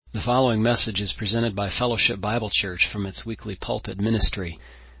The following message is presented by Fellowship Bible Church from its weekly pulpit ministry.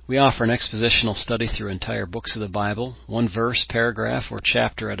 We offer an expositional study through entire books of the Bible, one verse, paragraph, or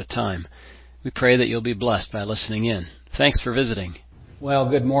chapter at a time. We pray that you'll be blessed by listening in. Thanks for visiting. Well,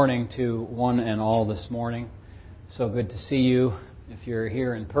 good morning to one and all this morning. So good to see you if you're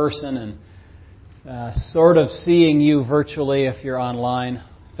here in person, and sort of seeing you virtually if you're online.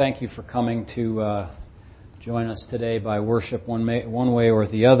 Thank you for coming to join us today by worship one way or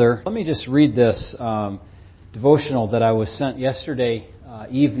the other. Let me just read this devotional that I was sent yesterday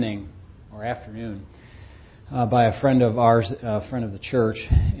evening or afternoon by a friend of ours, a friend of the church,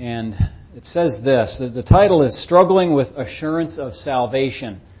 and it says this. The title is Struggling with Assurance of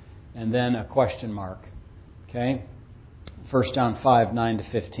Salvation, and then a question mark. Okay? 1 John 5, 9 to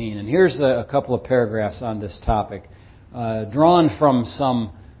 15. And here's a couple of paragraphs on this topic, drawn from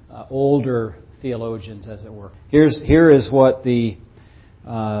some older theologians, as it were. Here is what the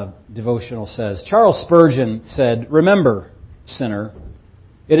devotional says. Charles Spurgeon said, "Remember, sinner,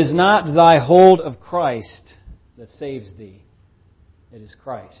 it is not thy hold of Christ that saves thee. It is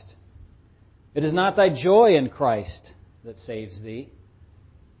Christ. It is not thy joy in Christ that saves thee.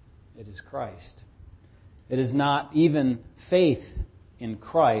 It is Christ. It is not even faith in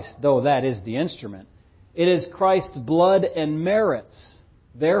Christ, though that is the instrument. It is Christ's blood and merits.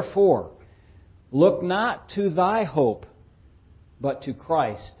 Therefore, look not to thy hope, but to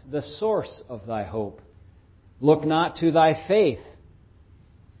Christ, the source of thy hope. Look not to thy faith,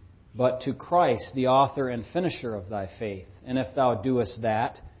 but to Christ, the author and finisher of thy faith. And if thou doest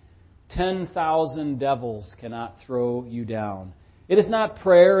that, 10,000 devils cannot throw you down. It is not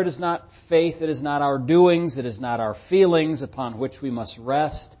prayer, it is not faith, it is not our doings, it is not our feelings upon which we must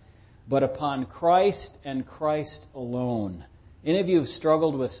rest, but upon Christ and Christ alone." Any of you who have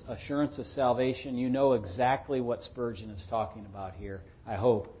struggled with assurance of salvation, you know exactly what Spurgeon is talking about here, I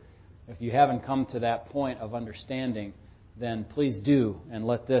hope. If you haven't come to that point of understanding, then please do, and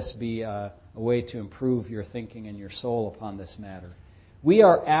let this be a way to improve your thinking and your soul upon this matter. We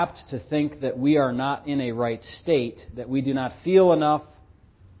are apt to think that we are not in a right state, that we do not feel enough,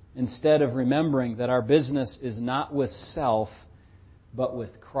 instead of remembering that our business is not with self, but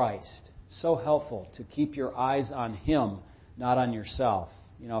with Christ. So helpful to keep your eyes on Him, not on yourself.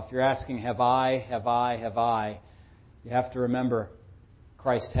 You know, if you're asking, have I, you have to remember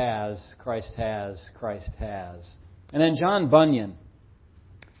Christ has. And then John Bunyan,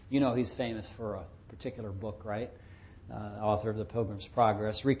 you know he's famous for a particular book, right? Author of The Pilgrim's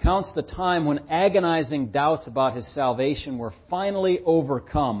Progress, recounts the time when agonizing doubts about his salvation were finally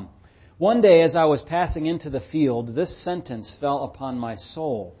overcome. "One day as I was passing into the field, this sentence fell upon my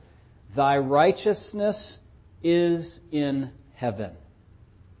soul. Thy righteousness is in heaven.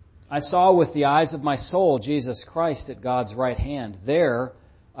 I saw with the eyes of my soul Jesus Christ at God's right hand. There,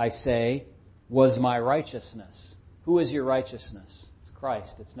 I say, was my righteousness." Who is your righteousness? It's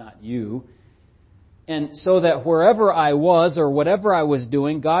Christ. It's not you. "And so that wherever I was or whatever I was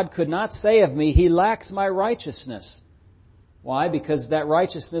doing, God could not say of me, He lacks my righteousness." Why? Because that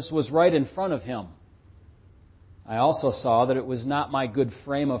righteousness was right in front of Him. I also saw that it was not my good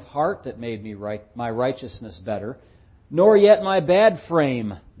frame of heart that made me my righteousness better, nor yet my bad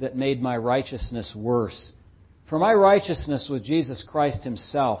frame that made my righteousness worse. For my righteousness was Jesus Christ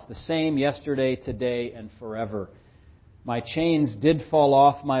Himself, the same yesterday, today, and forever. My chains did fall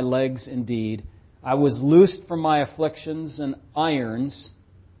off my legs indeed. I was loosed from my afflictions and irons,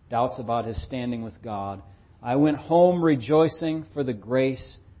 doubts about His standing with God. I went home rejoicing for the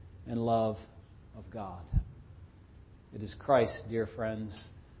grace and love of God. It is Christ, dear friends.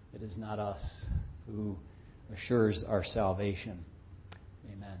 It is not us who assures our salvation.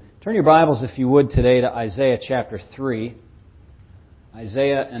 Amen. Turn your Bibles, if you would, today to Isaiah chapter 3.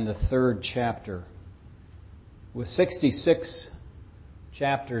 Isaiah and the 3rd chapter. With 66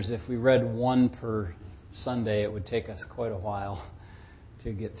 chapters, if we read one per Sunday, it would take us quite a while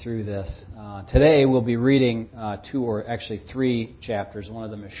to get through this. Today we'll be reading 2 or actually 3 chapters. One of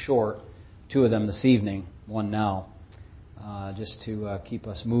them is short. 2 of them this evening, one now. Just to keep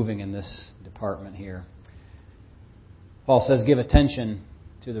us moving in this department here. Paul says, give attention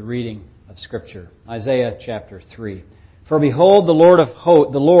to the reading of Scripture. Isaiah chapter 3. "For behold, the Lord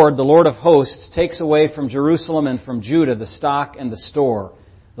of hosts, takes away from Jerusalem and from Judah the stock and the store,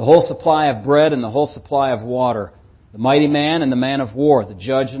 the whole supply of bread and the whole supply of water, the mighty man and the man of war, the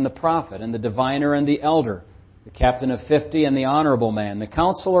judge and the prophet, and the diviner and the elder, the captain of 50 and the honorable man, the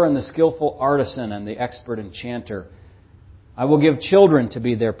counselor and the skillful artisan and the expert enchanter. I will give children to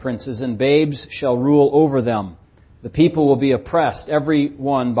be their princes, and babes shall rule over them. The people will be oppressed, every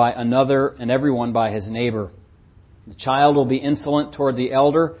one by another, and every one by his neighbor. The child will be insolent toward the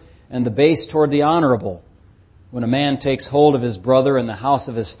elder, and the base toward the honorable. When a man takes hold of his brother in the house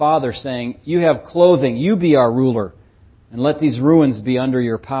of his father, saying, You have clothing, you be our ruler, and let these ruins be under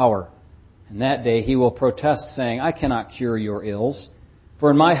your power. And that day he will protest, saying, I cannot cure your ills,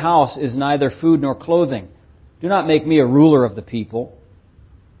 for in my house is neither food nor clothing. Do not make me a ruler of the people.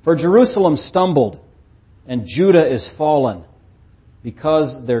 For Jerusalem stumbled, and Judah is fallen,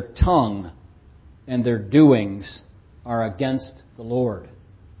 because their tongue and their doings are against the Lord,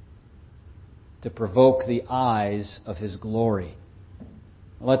 to provoke the eyes of His glory.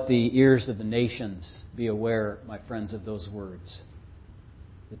 Let the ears of the nations be aware, my friends, of those words.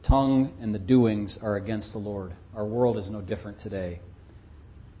 The tongue and the doings are against the Lord. Our world is no different today.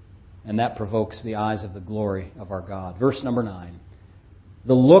 And that provokes the eyes of the glory of our God. Verse number 9.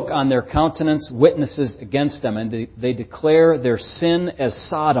 The look on their countenance witnesses against them, and they declare their sin as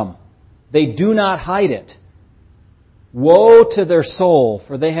Sodom. They do not hide it. Woe to their soul,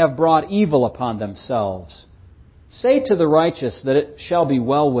 for they have brought evil upon themselves. Say to the righteous that it shall be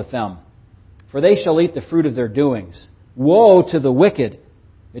well with them, for they shall eat the fruit of their doings. Woe to the wicked,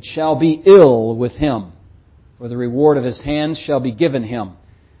 it shall be ill with him, for the reward of his hands shall be given him.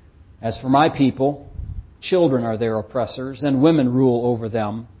 As for my people, children are their oppressors, and women rule over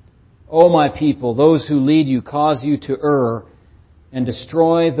them. O my people, those who lead you cause you to err, and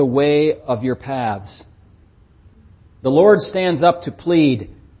destroy the way of your paths. The Lord stands up to plead,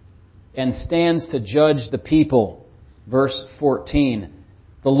 and stands to judge the people. Verse 14.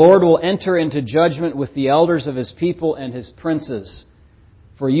 The Lord will enter into judgment with the elders of His people and His princes.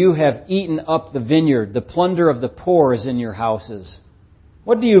 For you have eaten up the vineyard, the plunder of the poor is in your houses.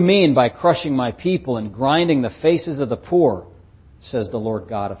 What do you mean by crushing my people and grinding the faces of the poor? Says the Lord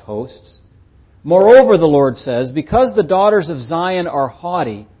God of hosts. Moreover, the Lord says, because the daughters of Zion are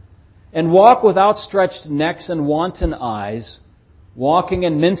haughty, and walk with outstretched necks and wanton eyes, walking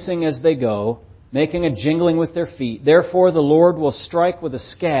and mincing as they go, making a jingling with their feet. Therefore the Lord will strike with a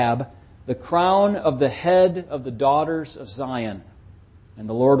scab the crown of the head of the daughters of Zion, and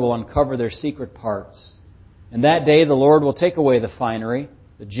the Lord will uncover their secret parts. And that day the Lord will take away the finery,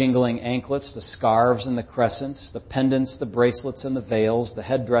 the jingling anklets, the scarves and the crescents, the pendants, the bracelets and the veils, the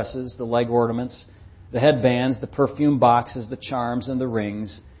headdresses, the leg ornaments, the headbands, the perfume boxes, the charms and the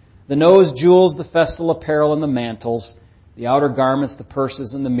rings, the nose jewels, the festal apparel and the mantles, the outer garments, the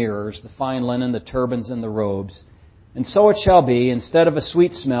purses and the mirrors, the fine linen, the turbans and the robes. And so it shall be, instead of a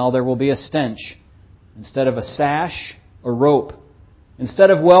sweet smell, there will be a stench. Instead of a sash, a rope. Instead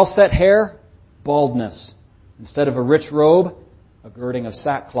of well-set hair, baldness. Instead of a rich robe, a girding of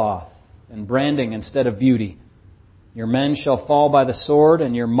sackcloth. And branding instead of beauty. Your men shall fall by the sword,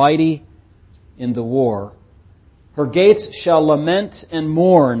 and your mighty in the war. Her gates shall lament and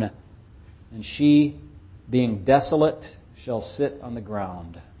mourn, and she, being desolate, shall sit on the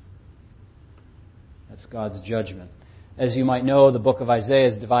ground. That's God's judgment. As you might know, the book of Isaiah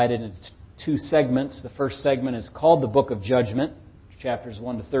is divided into two segments. The first segment is called the Book of Judgment, chapters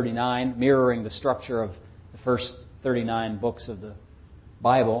 1 to 39, mirroring the structure of the first 39 books of the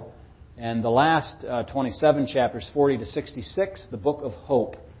Bible. And the last 27 chapters, 40 to 66, the Book of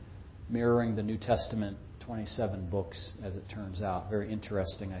Hope, mirroring the New Testament 27 books, as it turns out. Very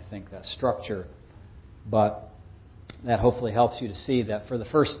interesting, I think, that structure. But that hopefully helps you to see that for the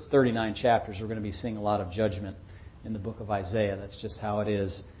first 39 chapters, we're going to be seeing a lot of judgment in the book of Isaiah. That's just how it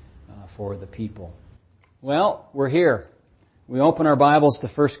is for the people. Well, we're here. We open our Bibles to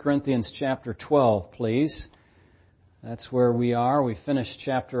 1 Corinthians chapter 12, please. That's where we are. We finished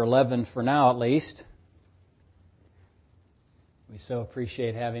chapter 11 for now, at least. We so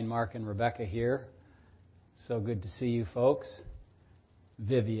appreciate having Mark and Rebecca here. So good to see you folks.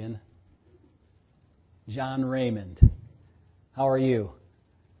 Vivian. John Raymond. How are you?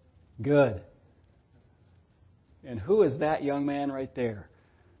 Good. And who is that young man right there?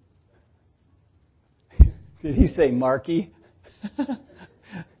 Did he say Marky?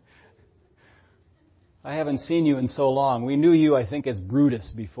 I haven't seen you in so long. We knew you, I think, as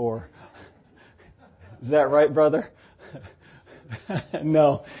Brutus before. Is that right, brother?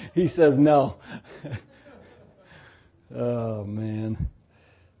 No. He says no. Oh, man.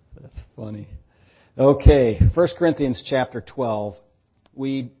 That's funny. Okay, 1 Corinthians chapter 12.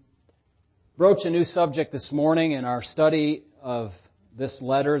 We broach a new subject this morning in our study of this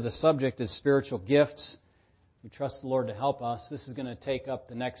letter. The subject is spiritual gifts. We trust the Lord to help us. This is going to take up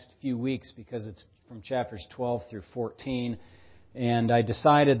the next few weeks because it's from chapters 12 through 14. And I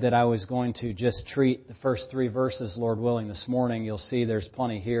decided that I was going to just treat the first 3 verses, Lord willing, this morning. You'll see there's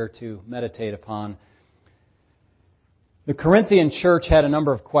plenty here to meditate upon. The Corinthian church had a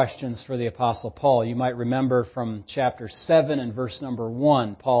number of questions for the Apostle Paul. You might remember from chapter 7 and verse number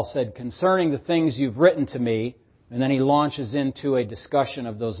 1, Paul said, "Concerning the things you've written to me," and then he launches into a discussion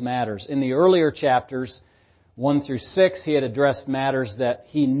of those matters. In the earlier chapters, 1 through 6, he had addressed matters that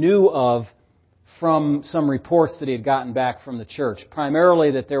he knew of from some reports that he had gotten back from the church.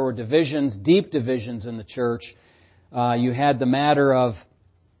 Primarily that there were divisions, deep divisions in the church. You had the matter of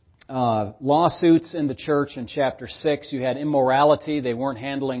lawsuits in the church in chapter 6. You had immorality. They weren't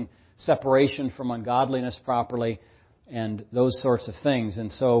handling separation from ungodliness properly and those sorts of things. And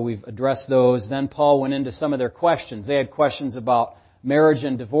so we've addressed those. Then Paul went into some of their questions. They had questions about marriage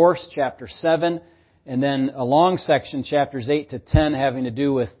and divorce, chapter 7. And then a long section, chapters 8 to 10, having to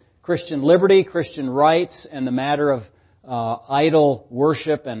do with Christian liberty, Christian rights, and the matter of idol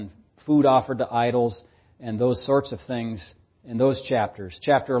worship and food offered to idols and those sorts of things in those chapters.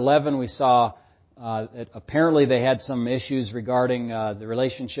 Chapter 11, we saw apparently they had some issues regarding the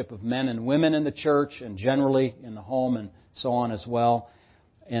relationship of men and women in the church and generally in the home and so on as well.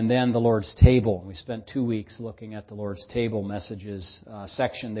 And then the Lord's table. We spent 2 weeks looking at the Lord's table messages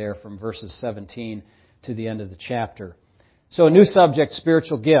section there from verses 17 to the end of the chapter. So a new subject,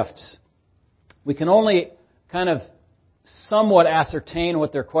 spiritual gifts. We can only kind of somewhat ascertain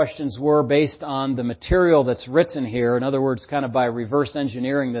what their questions were based on the material that's written here. In other words, kind of by reverse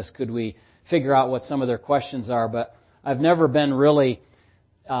engineering this, could we figure out what some of their questions are? But I've never been really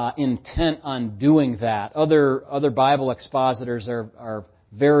intent on doing that. Other Bible expositors are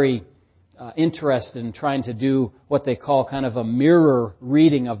very interested in trying to do what they call kind of a mirror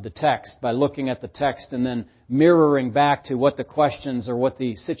reading of the text by looking at the text and then mirroring back to what the questions or what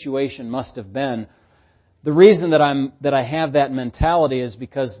the situation must have been. The reason that I have that mentality is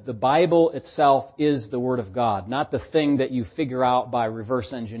because the Bible itself is the Word of God, not the thing that you figure out by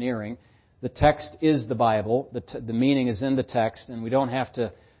reverse engineering. The text is the Bible. The meaning is in the text, and we don't have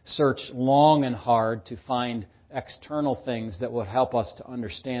to search long and hard to find external things that would help us to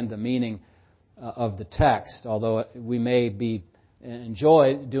understand the meaning of the text, although we may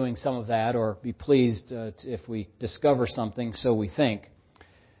enjoy doing some of that or be pleased if we discover something, so we think.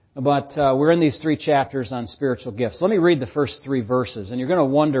 But we're in these 3 chapters on spiritual gifts. Let me read the first 3 verses, and you're going to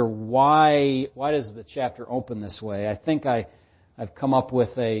wonder why does the chapter open this way? I think I've come up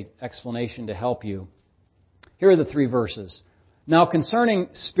with an explanation to help you. Here are the 3 verses. "Now concerning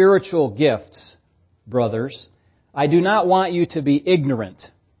spiritual gifts, brothers, I do not want you to be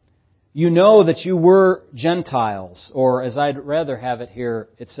ignorant. You know that you were Gentiles," or as I'd rather have it here,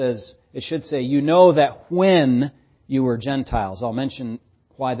 it should say, "You know that when you were Gentiles." I'll mention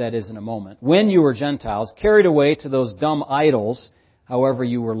why that is in a moment. "When you were Gentiles, carried away to those dumb idols, however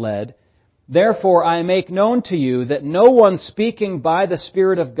you were led. Therefore I make known to you that no one speaking by the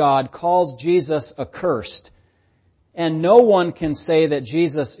Spirit of God calls Jesus accursed, and no one can say that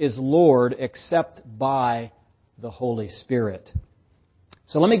Jesus is Lord except by the Holy Spirit."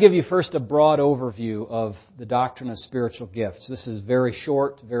 So let me give you first a broad overview of the doctrine of spiritual gifts. This is very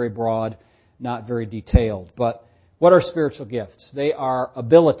short, very broad, not very detailed. But what are spiritual gifts? They are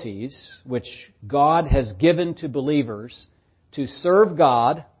abilities which God has given to believers to serve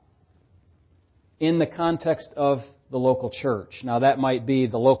God in the context of the local church. Now that might be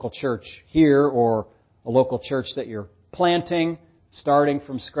the local church here or a local church that you're planting, starting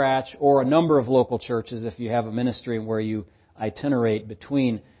from scratch, or a number of local churches if you have a ministry where you itinerate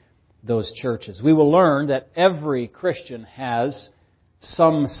between those churches. We will learn that every Christian has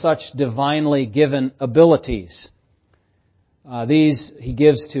some such divinely given abilities. These He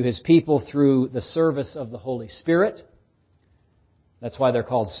gives to His people through the service of the Holy Spirit. That's why they're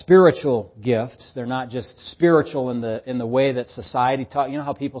called spiritual gifts. They're not just spiritual in the way that society taught. You know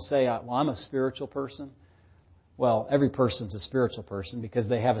how people say, "Well, I'm a spiritual person." Well, every person's a spiritual person because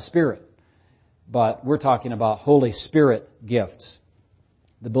they have a spirit. But we're talking about Holy Spirit gifts.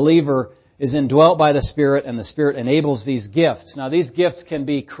 The believer is indwelt by the Spirit, and the Spirit enables these gifts. Now, these gifts can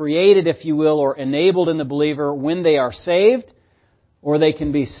be created, if you will, or enabled in the believer when they are saved, or they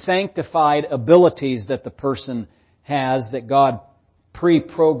can be sanctified abilities that the person has that God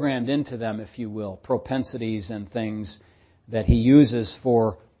pre-programmed into them, if you will, propensities and things that He uses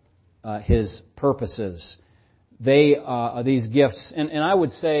for His purposes. They are these gifts, and I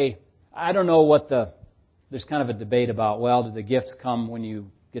would say, I don't know there's kind of a debate about, well, do the gifts come when you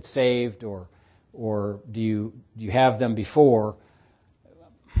get saved or do you have them before?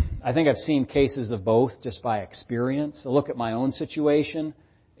 I think I've seen cases of both just by experience. I look at my own situation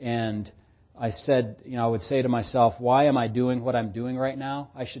and I would say to myself, why am I doing what I'm doing right now?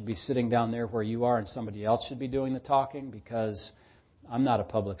 I should be sitting down there where you are and somebody else should be doing the talking because I'm not a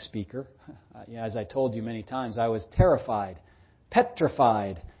public speaker. As I told you many times, I was terrified,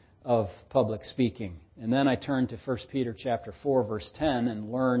 petrified of public speaking. And then I turned to 1 Peter chapter 4, verse 10,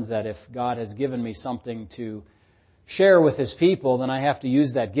 and learned that if God has given me something to share with His people, then I have to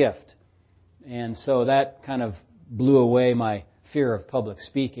use that gift. And so that kind of blew away my fear of public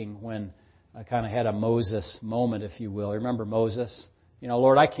speaking when I kind of had a Moses moment, if you will. Remember Moses?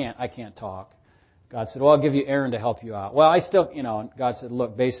 Lord, I can't talk. God said, well, I'll give you Aaron to help you out. Well, I still, God said,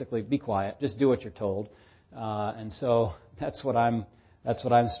 look, basically, be quiet. Just do what you're told. And so that's what I'm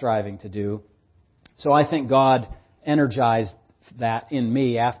striving to do. So I think God energized that in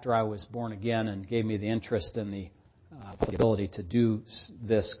me after I was born again and gave me the interest and the ability to do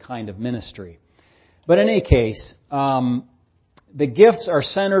this kind of ministry. But in any case, the gifts are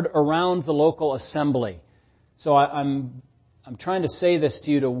centered around the local assembly. So I'm trying to say this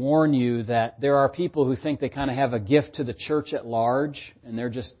to you to warn you that there are people who think they kind of have a gift to the church at large, and they're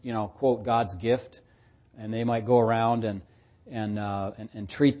just, quote, God's gift, and they might go around and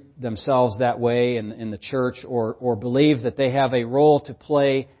treat themselves that way in the church, or believe that they have a role to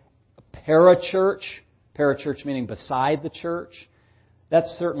play parachurch meaning beside the church. That's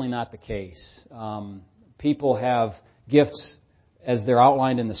certainly not the case. People have gifts as they're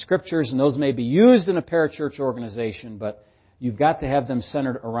outlined in the Scriptures, and those may be used in a parachurch organization, but you've got to have them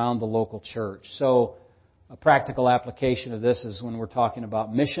centered around the local church. So a practical application of this is when we're talking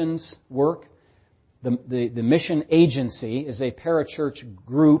about missions work. The mission agency is a parachurch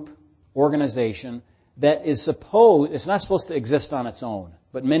group organization that it's not supposed to exist on its own,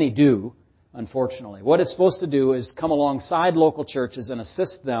 but many do, unfortunately. What it's supposed to do is come alongside local churches and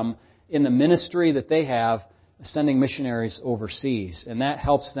assist them in the ministry that they have, sending missionaries overseas. And that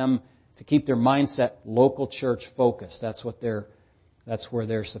helps them to keep their mindset local church focused. That's where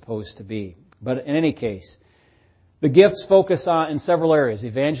they're supposed to be. But in any case, the gifts focus on in several areas: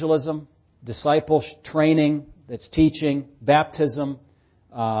 evangelism, discipleship, training, that's teaching, baptism,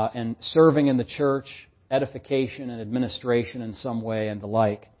 and serving in the church, edification and administration in some way, and the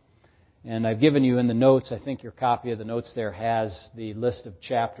like. And I've given you in the notes, I think your copy of the notes there has the list of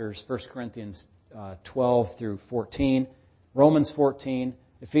chapters, 1 Corinthians 12 through 14, Romans 14,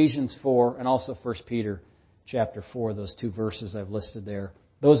 Ephesians 4, and also 1 Peter chapter 4, those two verses I've listed there.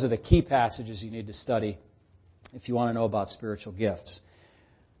 Those are the key passages you need to study if you want to know about spiritual gifts.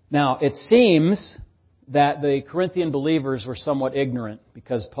 Now, it seems that the Corinthian believers were somewhat ignorant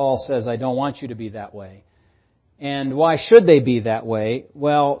because Paul says, I don't want you to be that way. And why should they be that way?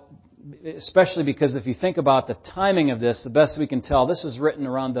 Well, especially because if you think about the timing of this, the best we can tell, this was written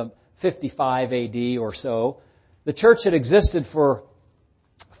around the 55 AD or so. The church had existed for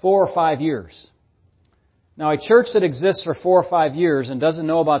 4 or 5 years. Now, a church that exists for 4 or 5 years and doesn't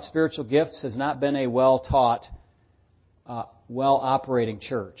know about spiritual gifts has not been a well-taught, well-operating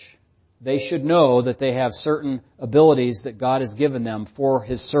church. They should know that they have certain abilities that God has given them for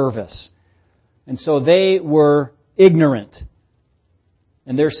His service. And so they were ignorant.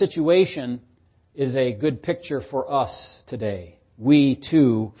 And their situation is a good picture for us today. We,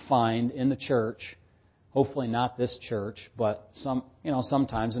 too, find in the church, hopefully not this church, but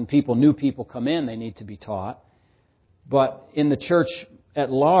sometimes when new people come in, they need to be taught. But in the church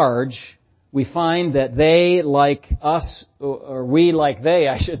at large, we find that they, like us, or we, like they,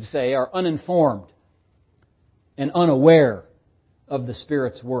 I should say, are uninformed and unaware of the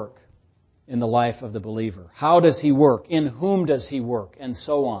Spirit's work in the life of the believer. How does He work? In whom does He work? And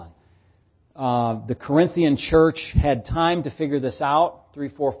so on. The Corinthian church had time to figure this out, 3,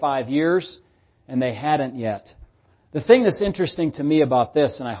 4, 5 years, and they hadn't yet. The thing that's interesting to me about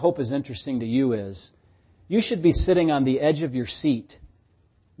this, and I hope is interesting to you, is you should be sitting on the edge of your seat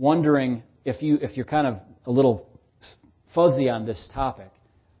wondering if you're kind of a little fuzzy on this topic.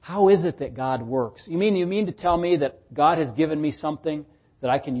 How is it that God works? You mean to tell me that God has given me something that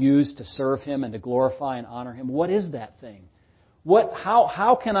I can use to serve Him and to glorify and honor Him? What is that thing?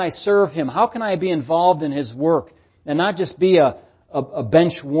 How can I serve Him? How can I be involved in His work and not just be a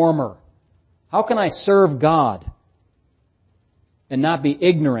bench warmer? How can I serve God and not be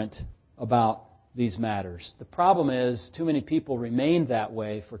ignorant about these matters? The problem is too many people remain that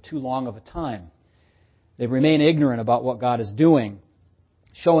way for too long of a time. They remain ignorant about what God is doing,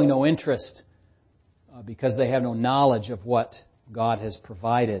 showing no interest because they have no knowledge of what God has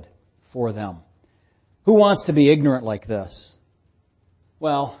provided for them. Who wants to be ignorant like this?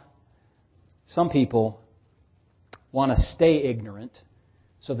 Well, some people want to stay ignorant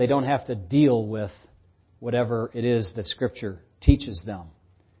so they don't have to deal with whatever it is that Scripture teaches them.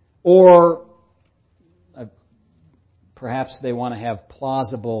 Or perhaps they want to have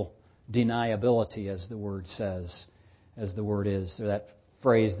plausible deniability, as the word says. as the word is, or that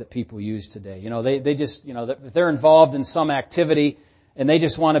phrase that people use today. They just, they're involved in some activity and they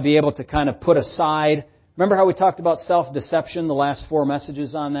just want to be able to kind of put aside. Remember how we talked about self-deception, the last 4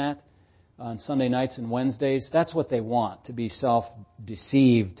 messages on that, on Sunday nights and Wednesdays? That's what they want, to be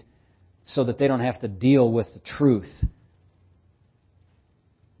self-deceived so that they don't have to deal with the truth.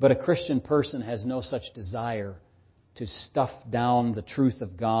 But a Christian person has no such desire to stuff down the truth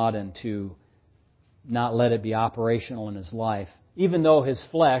of God and to not let it be operational in his life, even though his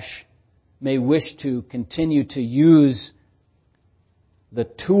flesh may wish to continue to use the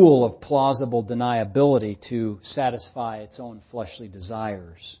tool of plausible deniability to satisfy its own fleshly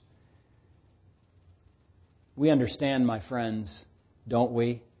desires. We understand, my friends, don't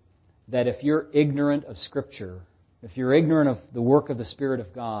we, that if you're ignorant of Scripture, if you're ignorant of the work of the Spirit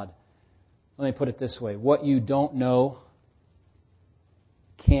of God, let me put it this way: what you don't know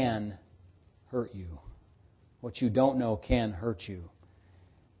can hurt you. What you don't know can hurt you.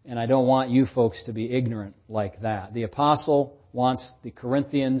 And I don't want you folks to be ignorant like that. The apostle wants the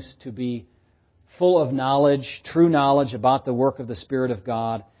Corinthians to be full of knowledge, true knowledge about the work of the Spirit of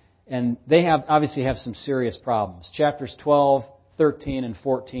God. And they obviously have some serious problems. Chapters 12, 13, and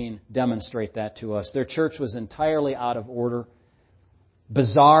 14 demonstrate that to us. Their church was entirely out of order.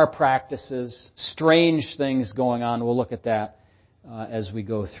 Bizarre practices, strange things going on. We'll look at that as we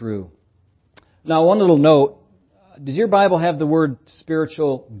go through. Now, one little note. Does your Bible have the word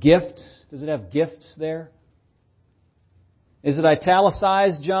spiritual gifts? Does it have gifts there? Is it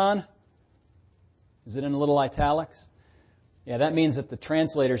italicized, John? Is it in little italics? Yeah, that means that the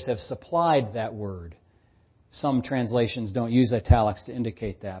translators have supplied that word. Some translations don't use italics to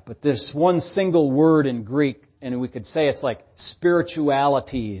indicate that. But there's one single word in Greek, and we could say it's like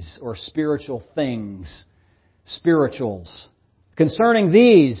spiritualities or spiritual things, spirituals. Concerning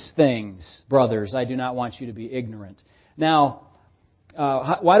these things, brothers, I do not want you to be ignorant. Now,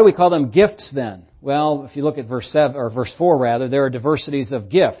 why do we call them gifts then? Well, if you look at verse 4, there are diversities of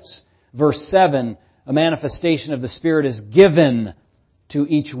gifts. Verse 7, a manifestation of the Spirit is given to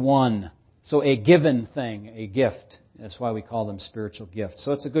each one. So a given thing, a gift. That's why we call them spiritual gifts.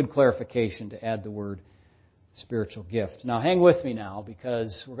 So it's a good clarification to add the word spiritual gift. Now hang with me now,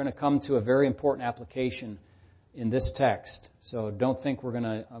 because we're going to come to a very important application in this text. So don't think I'm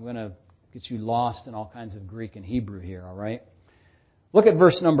going to get you lost in all kinds of Greek and Hebrew here, all right? Look at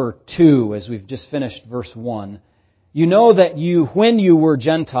verse number 2 as we've just finished verse 1. You know that when you were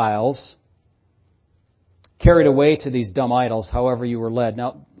Gentiles, carried away to these dumb idols, however you were led.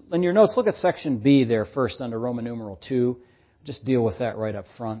 Now, in your notes, look at section B there first under Roman numeral 2. Just deal with that right up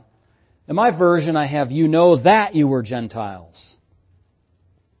front. In my version, I have, you know that you were Gentiles.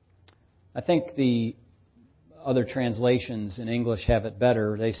 I think the other translations in English have it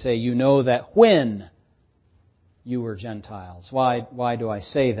better. They say, you know that when you were Gentiles. Why do I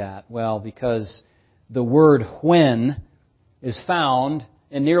say that? Well, because the word when is found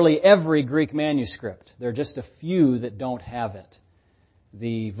in nearly every Greek manuscript. There are just a few that don't have it.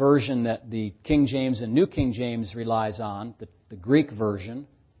 The version that the King James and New King James relies on, the Greek version,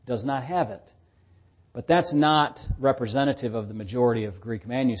 does not have it. But that's not representative of the majority of Greek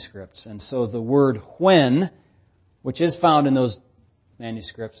manuscripts. And so the word when, which is found in those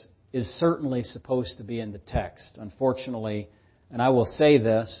manuscripts, is certainly supposed to be in the text. Unfortunately, and I will say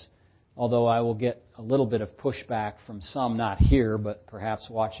this, although I will get a little bit of pushback from some, not here, but perhaps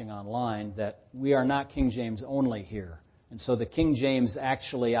watching online, that we are not King James only here. And so the King James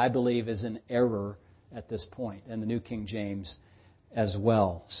actually, I believe, is in error at this point, and the New King James as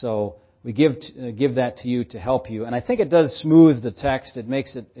well. So we give that to you to help you. And I think it does smooth the text. It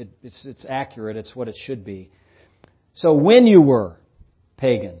makes it's accurate. It's what it should be. So when you were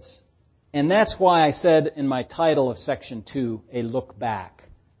pagans. And that's why I said in my title of section 2, a look back.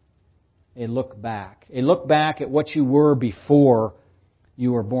 A look back. A look back at what you were before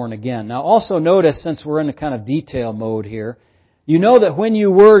you were born again. Now also notice, since we're in a kind of detail mode here, you know that when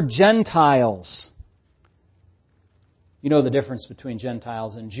you were Gentiles, you know the difference between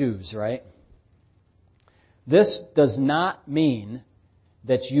Gentiles and Jews, right? This does not mean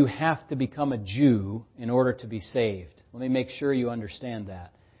that you have to become a Jew in order to be saved. Let me make sure you understand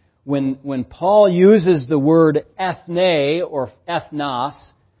that. When Paul uses the word ethne or ethnos,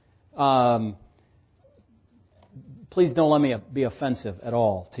 please don't let me be offensive at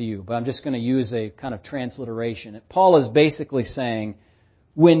all to you, but I'm just going to use a kind of transliteration. Paul is basically saying,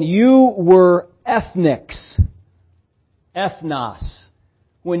 when you were ethnics, ethnos,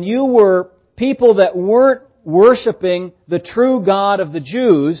 when you were people that weren't worshiping the true God of the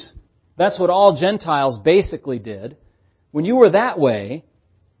Jews, that's what all Gentiles basically did. When you were that way,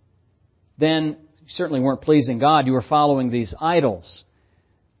 then certainly weren't pleasing God. You were following these idols.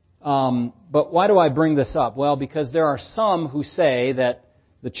 But why do I bring this up? Well, because there are some who say that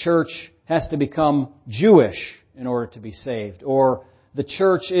the church has to become Jewish in order to be saved, or the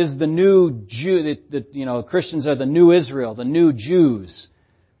church is the new Jew. Christians are the new Israel, the new Jews,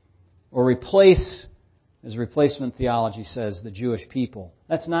 or replace, as replacement theology says, the Jewish people.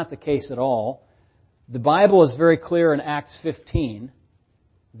 That's not the case at all. The Bible is very clear in Acts 15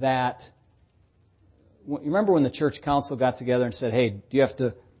 that, you remember when the church council got together and said, hey, do you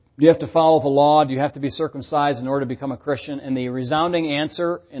have to follow the law? Do you have to be circumcised in order to become a Christian? And the resounding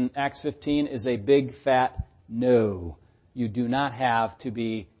answer in Acts 15 is a big fat no. You do not have to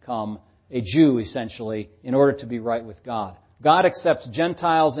become a Jew, essentially, in order to be right with God. God accepts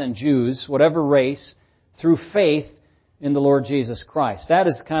Gentiles and Jews, whatever race, through faith in the Lord Jesus Christ. That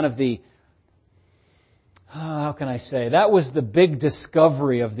is kind of the, how can I say, that was the big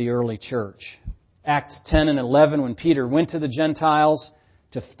discovery of the early church. Acts 10 and 11, when Peter went to the Gentiles,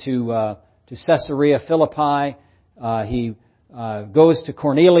 to Caesarea Philippi, he goes to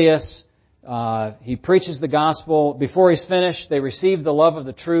Cornelius. He preaches the gospel. Before he's finished, they receive the love of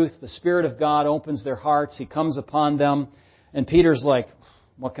the truth. The Spirit of God opens their hearts. He comes upon them. And Peter's like,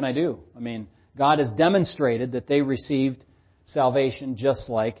 what can I do? I mean, God has demonstrated that they received salvation just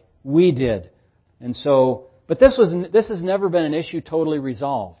like we did. And so, but this has never been an issue totally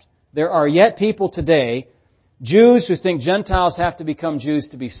resolved. There are yet people today, Jews who think Gentiles have to become Jews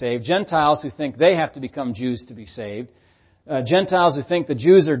to be saved, Gentiles who think they have to become Jews to be saved, Gentiles who think the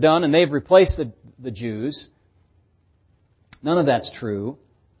Jews are done and they've replaced the Jews. None of that's true.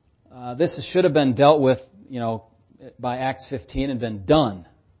 This should have been dealt with, by Acts 15 and been done.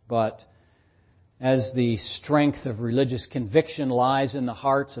 But as the strength of religious conviction lies in the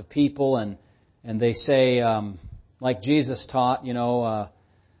hearts of people, and they say, like Jesus taught,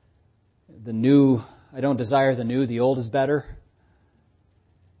 the new, I don't desire the new, the old is better.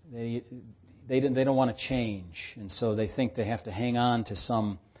 They don't want to change, and so they think they have to hang on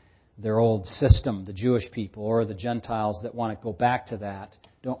to their old system. The Jewish people or the Gentiles that want to go back to that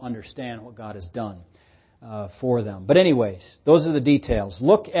don't understand what God has done for them. But anyways, those are the details.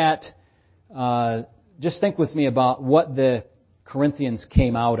 Look at, just think with me about what the Corinthians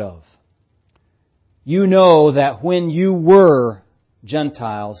came out of. You know that when you were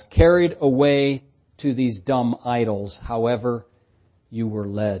Gentiles, carried away to these dumb idols, however you were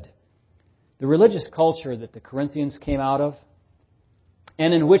led. The religious culture that the Corinthians came out of,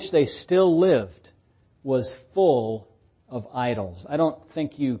 and in which they still lived, was full of idols. I don't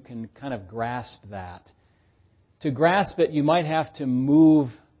think you can kind of grasp that. To grasp it, you might have to move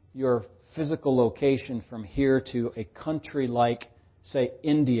your physical location from here to a country like, say,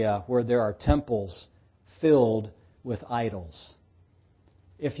 India, where there are temples filled with idols.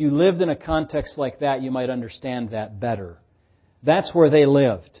 If you lived in a context like that, you might understand that better. That's where they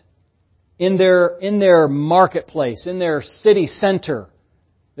lived. In their marketplace, in their city center,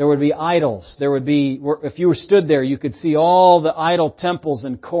 there would be idols. There would be, if you stood there, you could see all the idol temples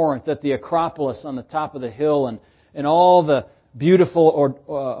in Corinth, at the Acropolis on the top of the hill, and all the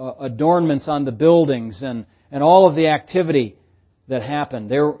beautiful adornments on the buildings, and all of the activity that happened.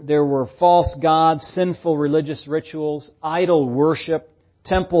 There were false gods, sinful religious rituals, idol worship,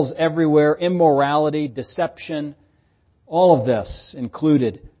 temples everywhere, immorality, deception, all of this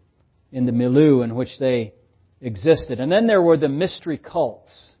included in the milieu in which they existed. And then there were the mystery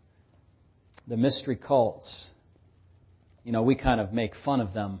cults. The mystery cults. We kind of make fun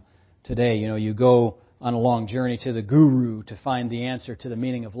of them today. You go on a long journey to the guru to find the answer to the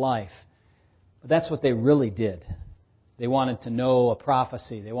meaning of life. But that's what they really did. They wanted to know a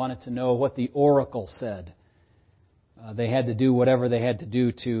prophecy. They wanted to know what the oracle said. They had to do whatever they had to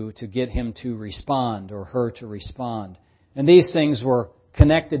do to get him to respond or her to respond. And these things were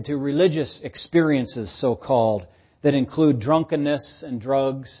connected to religious experiences, so-called, that include drunkenness and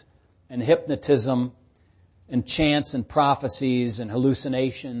drugs and hypnotism and chants and prophecies and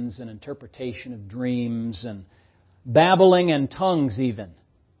hallucinations and interpretation of dreams and babbling and tongues even.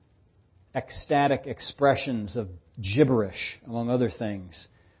 Ecstatic expressions of gibberish, among other things.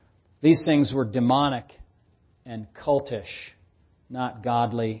 These things were demonic and cultish, not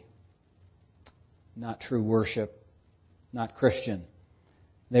godly, not true worship, not Christian.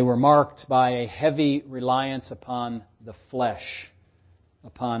 They were marked by a heavy reliance upon the flesh,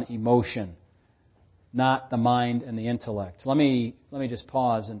 upon emotion, not the mind and the intellect. Let me just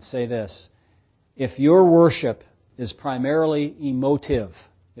pause and say this. If your worship is primarily emotive,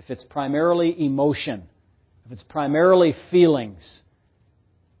 if it's primarily emotion, if it's primarily feelings,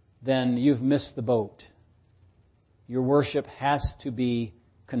 then you've missed the boat. Your worship has to be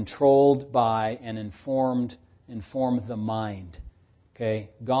controlled by, and inform the mind. Okay?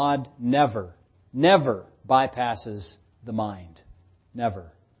 God never bypasses the mind.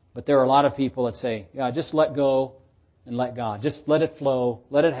 Never. But there are a lot of people that say, yeah, just let go and let God. Just let it flow,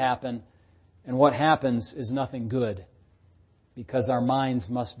 let it happen. And what happens is nothing good, because our minds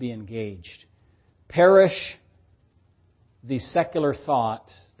must be engaged. Perish the secular thought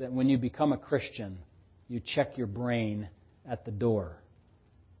that when you become a Christian, you check your brain at the door.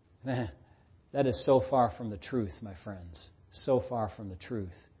 That is so far from the truth, my friends. So far from the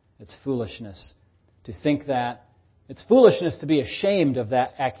truth. It's foolishness to think that. It's foolishness to be ashamed of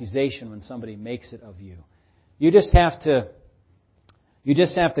that accusation when somebody makes it of you. You just have to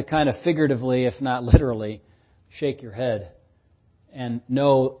kind of figuratively, if not literally, shake your head and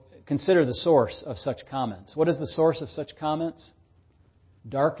consider the source of such comments. What is the source of such comments?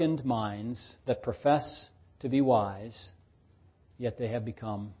 Darkened minds that profess to be wise, yet they have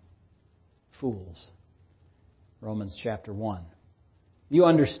become fools. Romans chapter 1. You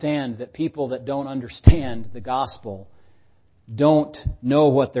understand that people that don't understand the gospel don't know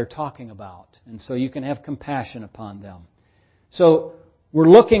what they're talking about. And so you can have compassion upon them. So we're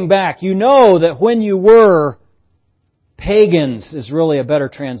looking back. You know that when you were pagans is really a better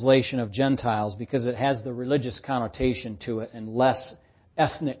translation of Gentiles, because it has the religious connotation to it and less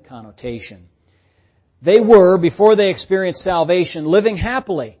ethnic connotation. They were, before they experienced salvation, living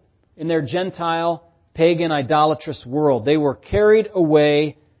happily in their Gentile, pagan, idolatrous world. They were carried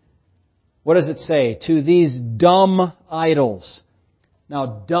away, what does it say? To these dumb idols.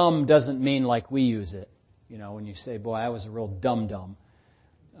 Now, dumb doesn't mean like we use it. You know, when you say, boy, I was a real dum-dum.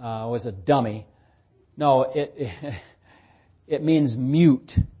 I was a dummy. No, it means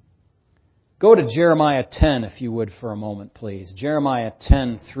mute. Go to Jeremiah 10, if you would, for a moment, please. Jeremiah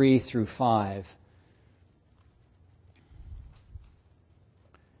 10, 3 through 5.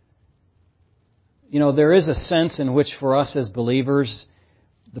 You know, there is a sense in which for us as believers,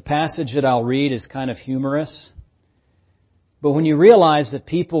 the passage that I'll read is kind of humorous. But when you realize that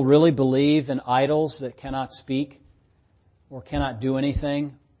people really believe in idols that cannot speak or cannot do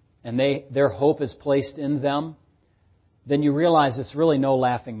anything, and their hope is placed in them, then you realize it's really no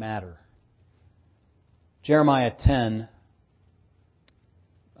laughing matter. Jeremiah 10,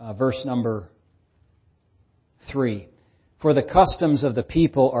 verse number 3. For the customs of the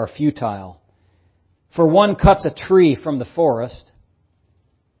people are futile. For one cuts a tree from the forest,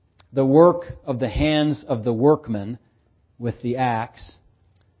 the work of the hands of the workman with the axe.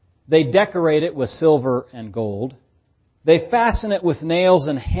 They decorate it with silver and gold. They fasten it with nails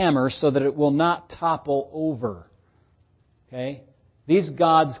and hammers so that it will not topple over. Okay? These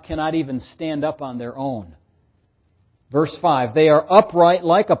gods cannot even stand up on their own. Verse 5, they are upright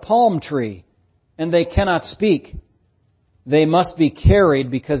like a palm tree, and they cannot speak. They must be carried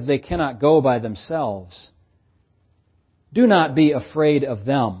because they cannot go by themselves. Do not be afraid of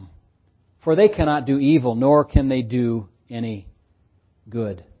them, for they cannot do evil, nor can they do any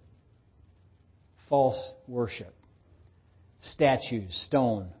good. False worship. Statues,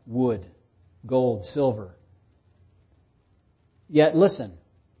 stone, wood, gold, silver. Yet listen,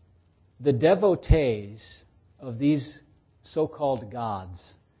 the devotees of these so-called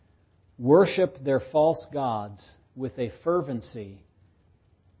gods worship their false gods with a fervency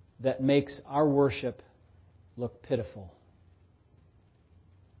that makes our worship look pitiful.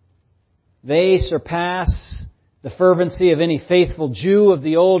 They surpass the fervency of any faithful Jew of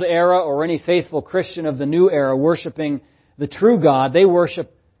the old era or any faithful Christian of the new era worshiping the true God. They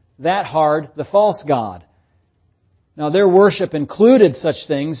worship that hard the false god. Now, their worship included such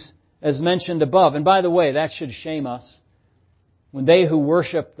things as mentioned above. And by the way, that should shame us when they who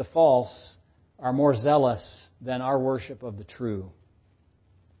worship the false are more zealous than our worship of the true.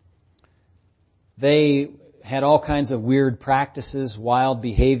 They had all kinds of weird practices, wild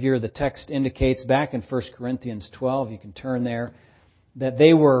behavior. The text indicates back in 1 Corinthians 12, you can turn there, that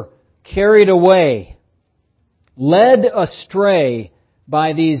they were carried away, led astray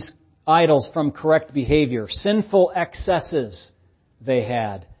by these idols from correct behavior. Sinful excesses they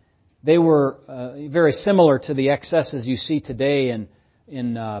had. They were very similar to the excesses you see today in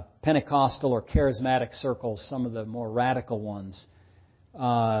Pentecostal or charismatic circles, some of the more radical ones.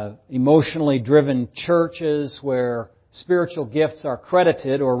 Emotionally driven churches where spiritual gifts are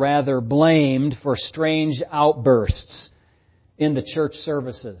credited or rather blamed for strange outbursts in the church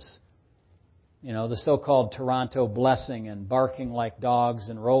services. You know, the so-called Toronto blessing and barking like dogs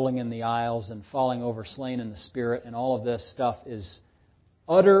and rolling in the aisles and falling over slain in the Spirit, and all of this stuff is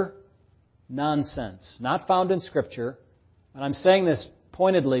utter nonsense, not found in Scripture. And I'm saying this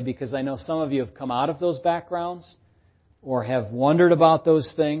pointedly because I know some of you have come out of those backgrounds. or have wondered about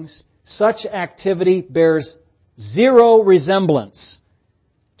those things, such activity bears zero resemblance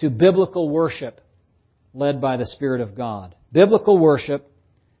to biblical worship led by the Spirit of God. Biblical worship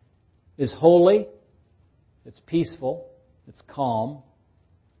is holy, it's peaceful, it's calm,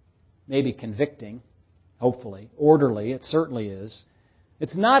 maybe convicting, hopefully, orderly, it certainly is.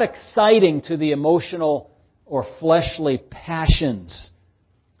 It's not exciting to the emotional or fleshly passions.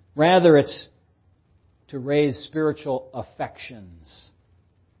 Rather, it's to raise spiritual affections.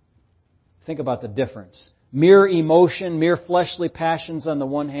 Think about the difference. Mere emotion, mere fleshly passions on the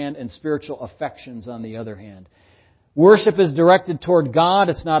one hand, and spiritual affections on the other hand. Worship is directed toward God.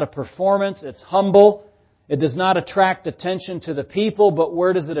 It's not a performance. It's humble. It does not attract attention to the people, but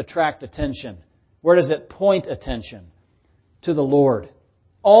where does it attract attention? Where does it point attention? To the Lord.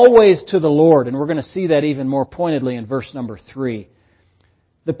 Always to the Lord. And we're going to see that even more pointedly in verse number 3.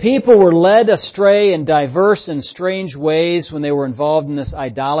 The people were led astray in diverse and strange ways when they were involved in this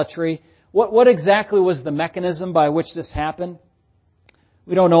idolatry. What exactly was the mechanism by which this happened?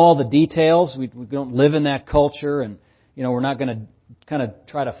 We don't know all the details. We don't live in that culture, and we're not going to kind of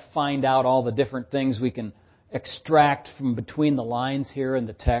try to find out all the different things we can extract from between the lines here in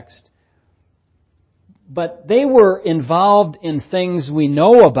the text. But they were involved in things we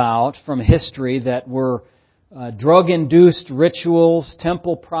know about from history that were drug-induced rituals,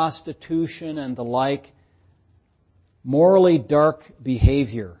 temple prostitution, and the like. Morally dark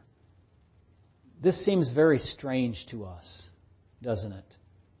behavior. This seems very strange to us, doesn't it?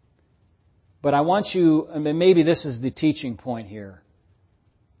 But I want you, maybe this is the teaching point here.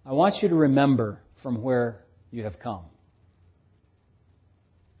 I want you to remember from where you have come.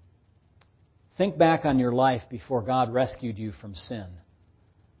 Think back on your life before God rescued you from sin.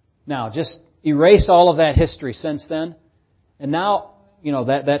 Now, just erase all of that history since then. And now,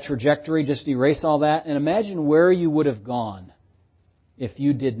 that trajectory, just erase all that. And imagine where you would have gone if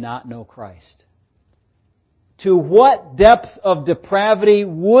you did not know Christ. To what depth of depravity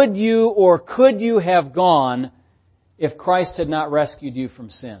would you or could you have gone if Christ had not rescued you from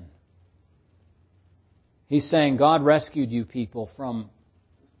sin? He's saying God rescued you people from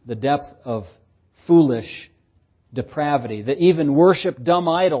the depth of foolish depravity, that even worship dumb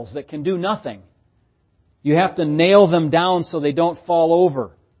idols that can do nothing. You have to nail them down so they don't fall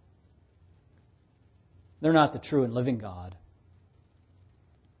over. They're not the true and living God.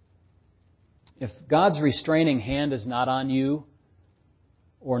 If God's restraining hand is not on you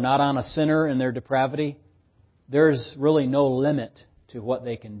or not on a sinner in their depravity, there's really no limit to what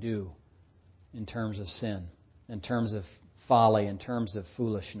they can do in terms of sin, in terms of folly, in terms of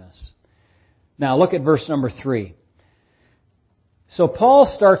foolishness. Now look at verse number 3. So Paul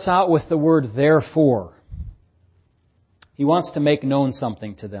starts out with the word therefore. He wants to make known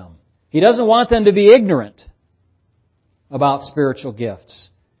something to them. He doesn't want them to be ignorant about spiritual gifts.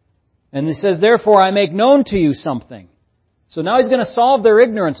 And he says, therefore I make known to you something. So now he's going to solve their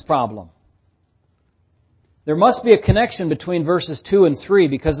ignorance problem. There must be a connection between verses 2 and 3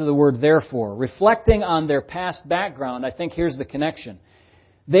 because of the word therefore. Reflecting on their past background, I think here's the connection.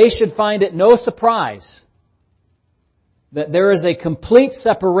 They should find it no surprise that there is a complete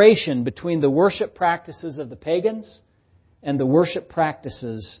separation between the worship practices of the pagans and the worship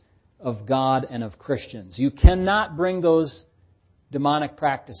practices of God and of Christians. You cannot bring those demonic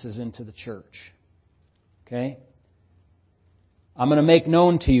practices into the church. Okay? I'm going to make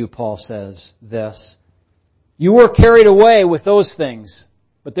known to you, Paul says, this. You were carried away with those things,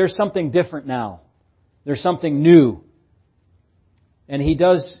 but there's something different now. There's something new. And he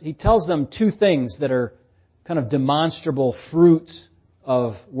tells them two things that are kind of demonstrable fruits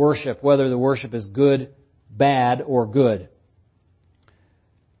of worship, whether the worship is good, bad, or good.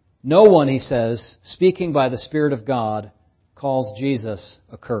 No one, he says, speaking by the Spirit of God, calls Jesus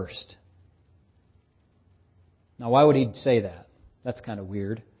accursed. Now, why would he say that? That's kind of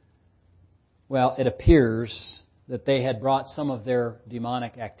weird. Well, it appears that they had brought some of their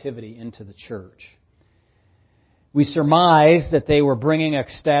demonic activity into the church. We surmise that they were bringing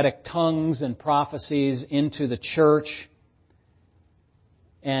ecstatic tongues and prophecies into the church.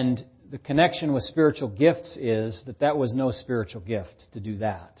 And the connection with spiritual gifts is that was no spiritual gift to do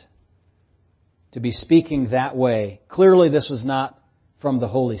that. To be speaking that way. Clearly this was not from the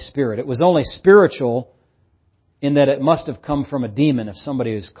Holy Spirit. It was only spiritual in that it must have come from a demon if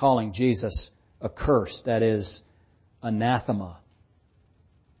somebody is calling Jesus accursed. That is, anathema.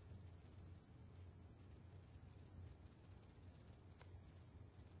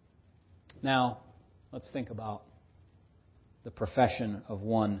 Now, let's think about the profession of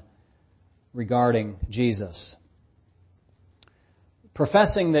one regarding Jesus.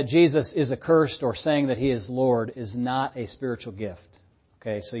 Professing that Jesus is accursed or saying that He is Lord is not a spiritual gift.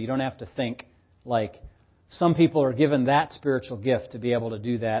 Okay, so you don't have to think like some people are given that spiritual gift to be able to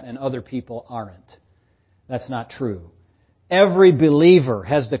do that and other people aren't. That's not true. Every believer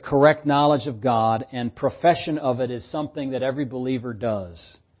has the correct knowledge of God, and profession of it is something that every believer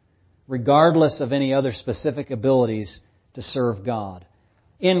does, regardless of any other specific abilities to serve God.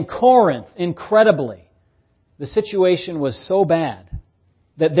 In Corinth, incredibly, the situation was so bad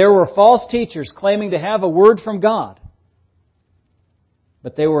that there were false teachers claiming to have a word from God,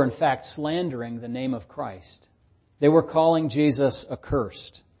 but they were in fact slandering the name of Christ. They were calling Jesus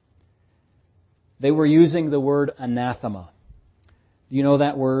accursed. They were using the word anathema. Do you know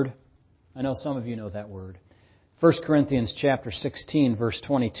that word? I know some of you know that word. 1 Corinthians chapter 16, verse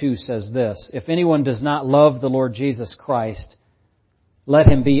 22 says this, "If anyone does not love the Lord Jesus Christ, let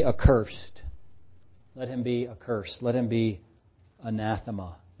him be accursed." Let him be accursed. Let him be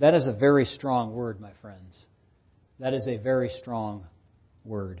anathema. That is a very strong word, my friends. That is a very strong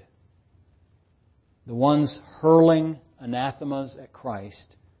word. The ones hurling anathemas at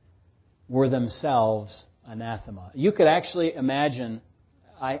Christ were themselves anathema. You could actually imagine,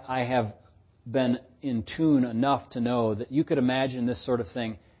 I have been in tune enough to know that you could imagine this sort of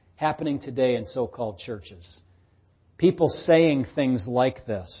thing happening today in so-called churches. People saying things like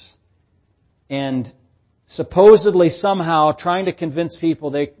this and supposedly somehow trying to convince people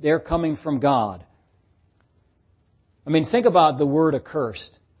they're coming from God. I mean, think about the word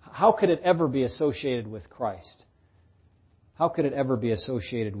accursed. How could it ever be associated with Christ? How could it ever be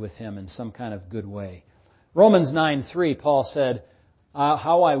associated with Him in some kind of good way? Romans 9:3, Paul said,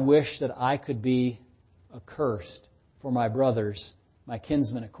 "How I wish that I could be accursed for my brothers, my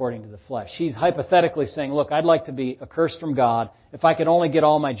kinsmen according to the flesh." He's hypothetically saying, look, I'd like to be accursed from God if I could only get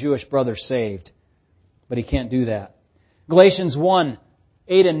all my Jewish brothers saved. But he can't do that. Galatians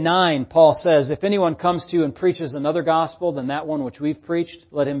 1:8 and 9, Paul says, "If anyone comes to you and preaches another gospel than that one which we've preached,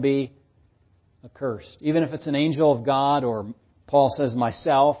 let him be accursed." Even if it's an angel of God, or Paul says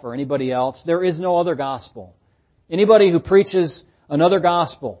myself or anybody else, there is no other gospel. Anybody who preaches another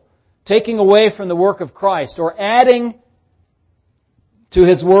gospel, taking away from the work of Christ or adding to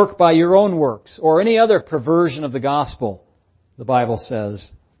His work by your own works or any other perversion of the gospel, the Bible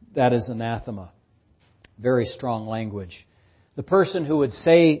says that is anathema. Very strong language. The person who would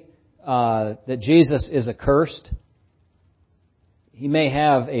say that Jesus is accursed, he may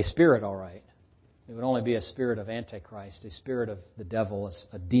have a spirit, all right. It would only be a spirit of Antichrist, a spirit of the devil,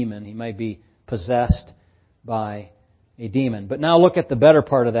 a demon. He might be possessed by a demon. But now look at the better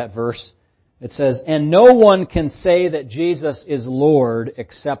part of that verse. It says, "And no one can say that Jesus is Lord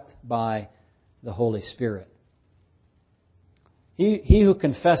except by the Holy Spirit." He who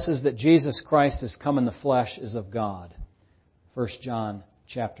confesses that Jesus Christ has come in the flesh is of God. 1 John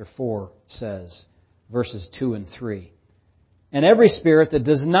chapter 4 says, verses 2 and 3. "And every spirit that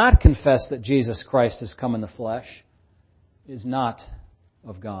does not confess that Jesus Christ has come in the flesh is not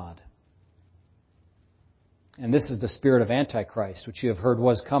of God." And this is the spirit of Antichrist, which you have heard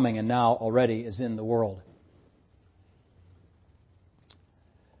was coming and now already is in the world.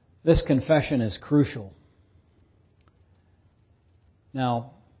 This confession is crucial.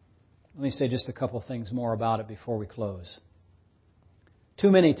 Now, let me say just a couple things more about it before we close. Too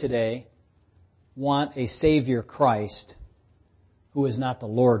many today want a Savior Christ who is not the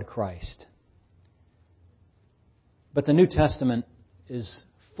Lord Christ. But the New Testament is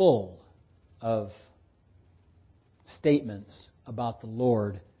full of statements about the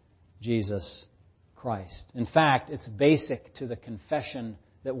Lord Jesus Christ. In fact, it's basic to the confession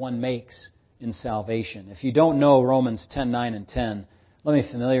that one makes in salvation. If you don't know Romans 10:9 and 10, let me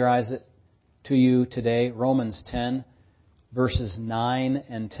familiarize it to you today. Romans 10, verses 9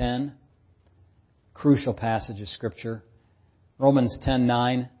 and 10. Crucial passage of Scripture. Romans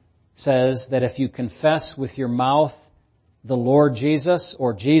 10:9 says that if you confess with your mouth the Lord Jesus,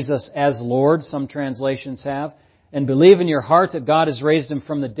 or Jesus as Lord, some translations have, and believe in your heart that God has raised Him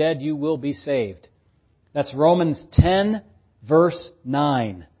from the dead, you will be saved. That's Romans 10, verse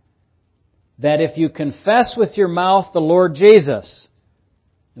 9. That if you confess with your mouth the Lord Jesus,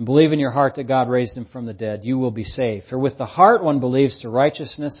 and believe in your heart that God raised Him from the dead, you will be saved. For with the heart one believes to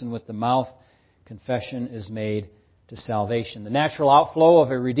righteousness, and with the mouth confession is made to salvation. The natural outflow of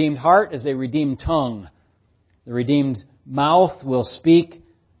a redeemed heart is a redeemed tongue. The redeemed mouth will speak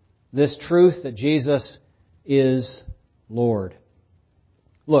this truth that Jesus is Lord.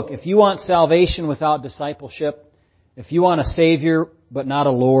 Look, if you want salvation without discipleship, if you want a Savior but not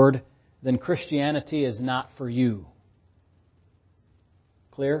a Lord, then Christianity is not for you.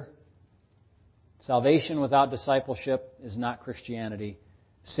 Clear? Salvation without discipleship is not Christianity.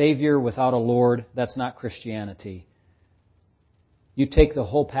 Savior without a Lord, that's not Christianity. You take the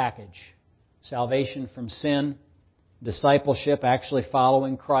whole package. Salvation from sin, discipleship, actually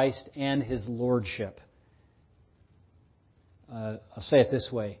following Christ, and His Lordship. I'll say it this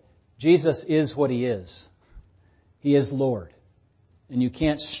way. Jesus is what He is. He is Lord. And you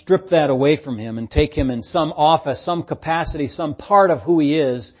can't strip that away from Him and take Him in some office, some capacity, some part of who He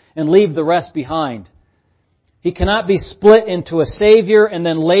is, and leave the rest behind. He cannot be split into a Savior and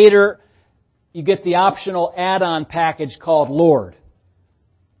then later you get the optional add-on package called Lord.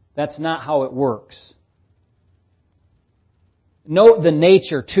 That's not how it works. Note the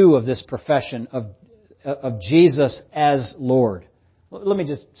nature, too, of this profession of Jesus as Lord. Let me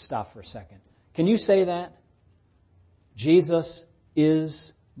just stop for a second. Can you say that? Jesus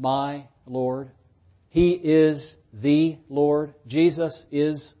is my Lord. He is the Lord. Jesus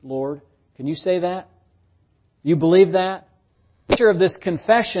is Lord. Can you say that? You believe that? The nature of this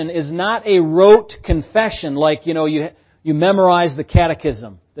confession is not a rote confession like, you memorize the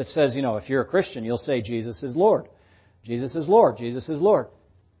catechism that says, if you're a Christian, you'll say Jesus is Lord. Jesus is Lord. Jesus is Lord.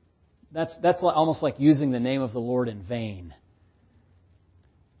 That's almost like using the name of the Lord in vain.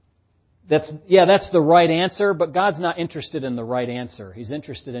 That's the right answer, but God's not interested in the right answer. He's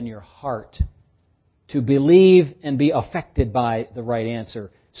interested in your heart to believe and be affected by the right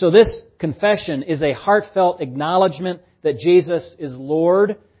answer. So this confession is a heartfelt acknowledgement that Jesus is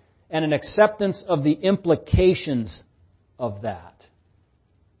Lord and an acceptance of the implications of that.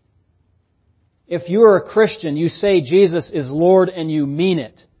 If you are a Christian, you say Jesus is Lord and you mean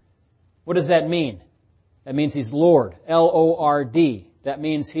it. What does that mean? That means He's Lord. Lord. That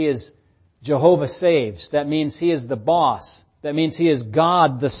means He is Jehovah saves. That means He is the boss. That means He is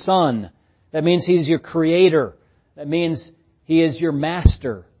God the Son. That means He's your Creator. That means He is your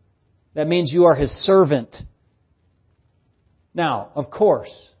Master. That means you are His servant. Now, of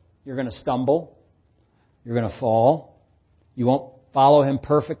course, you're going to stumble. You're going to fall. You won't follow Him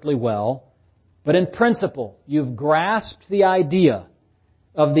perfectly well. But in principle, you've grasped the idea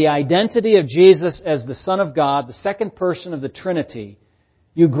of the identity of Jesus as the Son of God, the second person of the Trinity.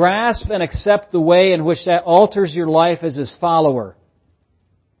 You grasp and accept the way in which that alters your life as His follower.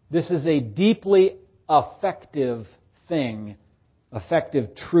 This is a deeply effective thing,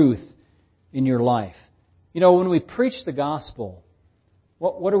 effective truth in your life. When we preach the gospel,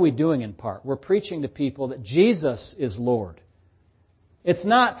 what are we doing in part? We're preaching to people that Jesus is Lord. It's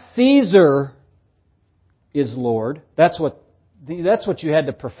not Caesar is Lord. That's what you had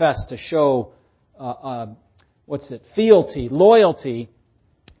to profess to show, fealty, loyalty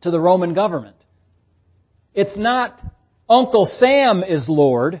to the Roman government. It's not Uncle Sam is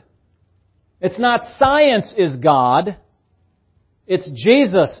Lord. It's not science is God. It's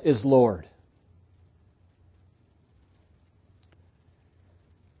Jesus is Lord.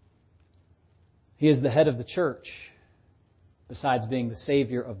 He is the head of the church, besides being the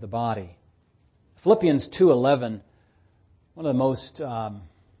Savior of the body. Philippians 2:11, one of the most,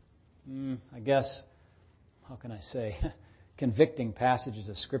 convicting passages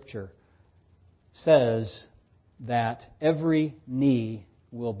of Scripture, says that every knee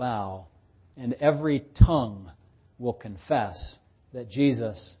will bow and every tongue will confess that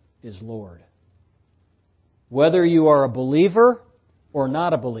Jesus is Lord. Whether you are a believer or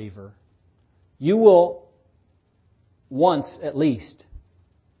not a believer, you will once at least,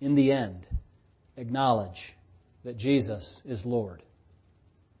 in the end, acknowledge that Jesus is Lord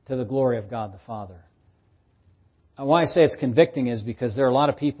to the glory of God the Father. And why I say it's convicting is because there are a lot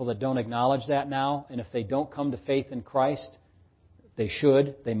of people that don't acknowledge that now, and if they don't come to faith in Christ, they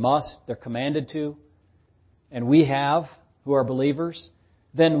should, they must, they're commanded to, and we have, who are believers,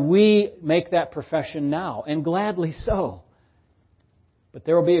 then we make that profession now, and gladly so. But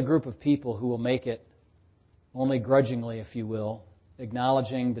there will be a group of people who will make it only grudgingly, if you will,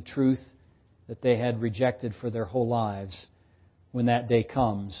 acknowledging the truth that they had rejected for their whole lives when that day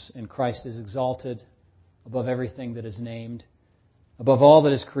comes and Christ is exalted above everything that is named, above all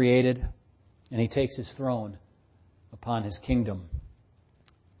that is created, and He takes His throne upon His kingdom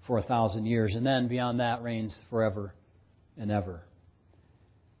for 1,000 years, and then beyond that reigns forever and ever.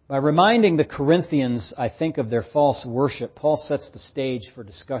 By reminding the Corinthians, I think, of their false worship, Paul sets the stage for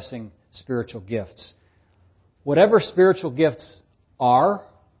discussing spiritual gifts. Whatever spiritual gifts are,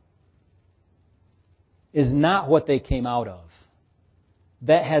 is not what they came out of.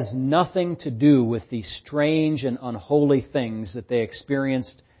 That has nothing to do with the strange and unholy things that they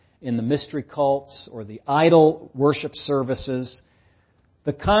experienced in the mystery cults or the idol worship services.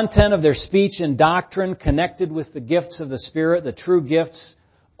 The content of their speech and doctrine connected with the gifts of the Spirit, the true gifts,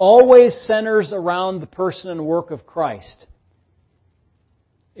 always centers around the person and work of Christ.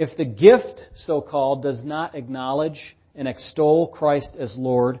 If the gift, so-called, does not acknowledge and extol Christ as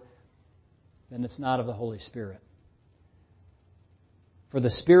Lord, then it's not of the Holy Spirit. For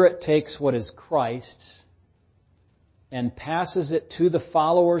the Spirit takes what is Christ's and passes it to the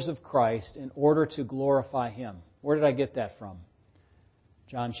followers of Christ in order to glorify Him. Where did I get that from?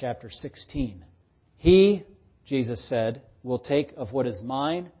 John chapter 16. He, Jesus said, will take of what is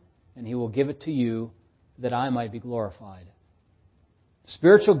mine and He will give it to you that I might be glorified.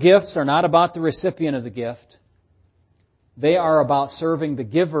 Spiritual gifts are not about the recipient of the gift. They are about serving the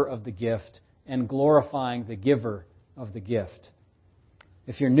giver of the gift and glorifying the giver of the gift.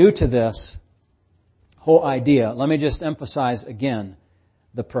 If you're new to this whole idea, let me just emphasize again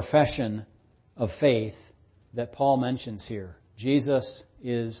the profession of faith that Paul mentions here. Jesus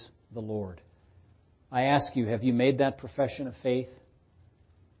is the Lord. I ask you, have you made that profession of faith?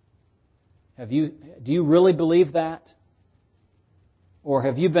 Do you really believe that? Or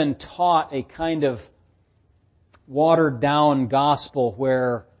have you been taught a kind of watered down gospel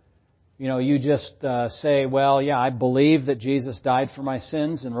where, you just say, well, yeah, I believe that Jesus died for my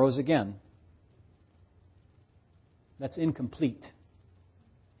sins and rose again. That's incomplete.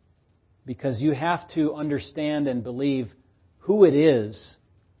 Because you have to understand and believe who it is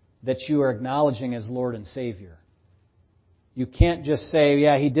that you are acknowledging as Lord and Savior. You can't just say,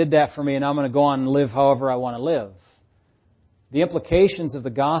 yeah, He did that for me and I'm going to go on and live however I want to live. The implications of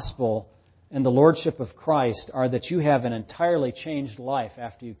the gospel and the lordship of Christ are that you have an entirely changed life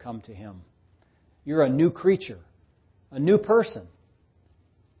after you come to Him. You're a new creature, a new person.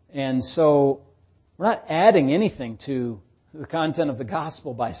 And so we're not adding anything to the content of the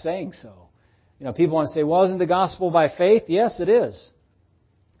gospel by saying so. People want to say, well, isn't the gospel by faith? Yes, it is.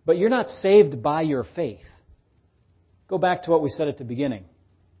 But you're not saved by your faith. Go back to what we said at the beginning.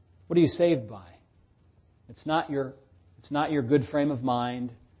 What are you saved by? It's not your good frame of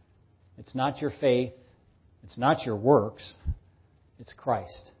mind. It's not your faith. It's not your works. It's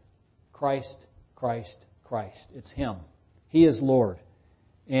Christ. Christ, Christ, Christ. It's Him. He is Lord.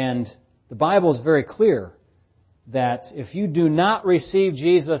 And the Bible is very clear that if you do not receive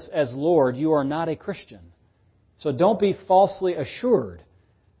Jesus as Lord, you are not a Christian. So don't be falsely assured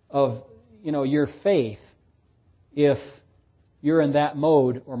of your faith if you're in that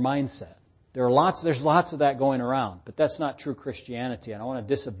mode or mindset. There's lots of that going around, but that's not true Christianity. And I want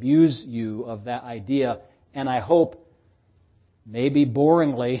to disabuse you of that idea, and I hope, maybe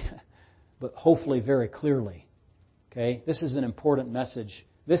boringly, but hopefully very clearly. Okay? This is an important message.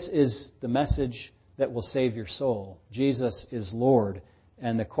 This is the message that will save your soul. Jesus is Lord.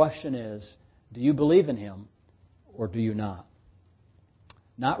 And the question is, do you believe in Him or do you not?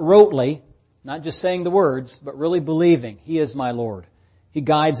 Not rotely, not just saying the words, but really believing He is my Lord. He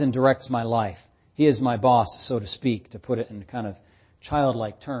guides and directs my life. He is my boss, so to speak, to put it in kind of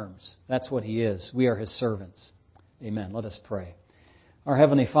childlike terms. That's what He is. We are His servants. Amen. Let us pray. Our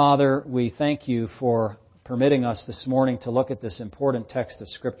Heavenly Father, we thank You for permitting us this morning to look at this important text of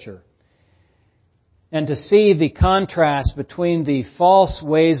Scripture and to see the contrast between the false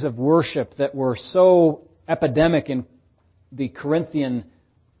ways of worship that were so epidemic in the Corinthian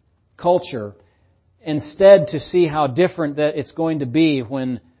culture, instead to see how different that it's going to be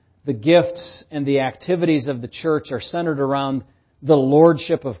when the gifts and the activities of the church are centered around the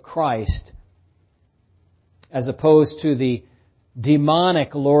lordship of Christ as opposed to the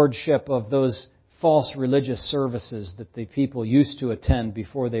demonic lordship of those false religious services that the people used to attend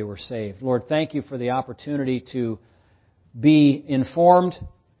before they were saved. Lord, thank You for the opportunity to be informed,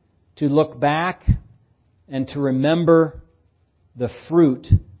 to look back, and to remember the fruit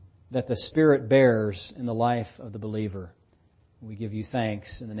that the Spirit bears in the life of the believer. We give You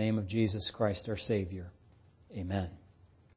thanks in the name of Jesus Christ, our Savior. Amen.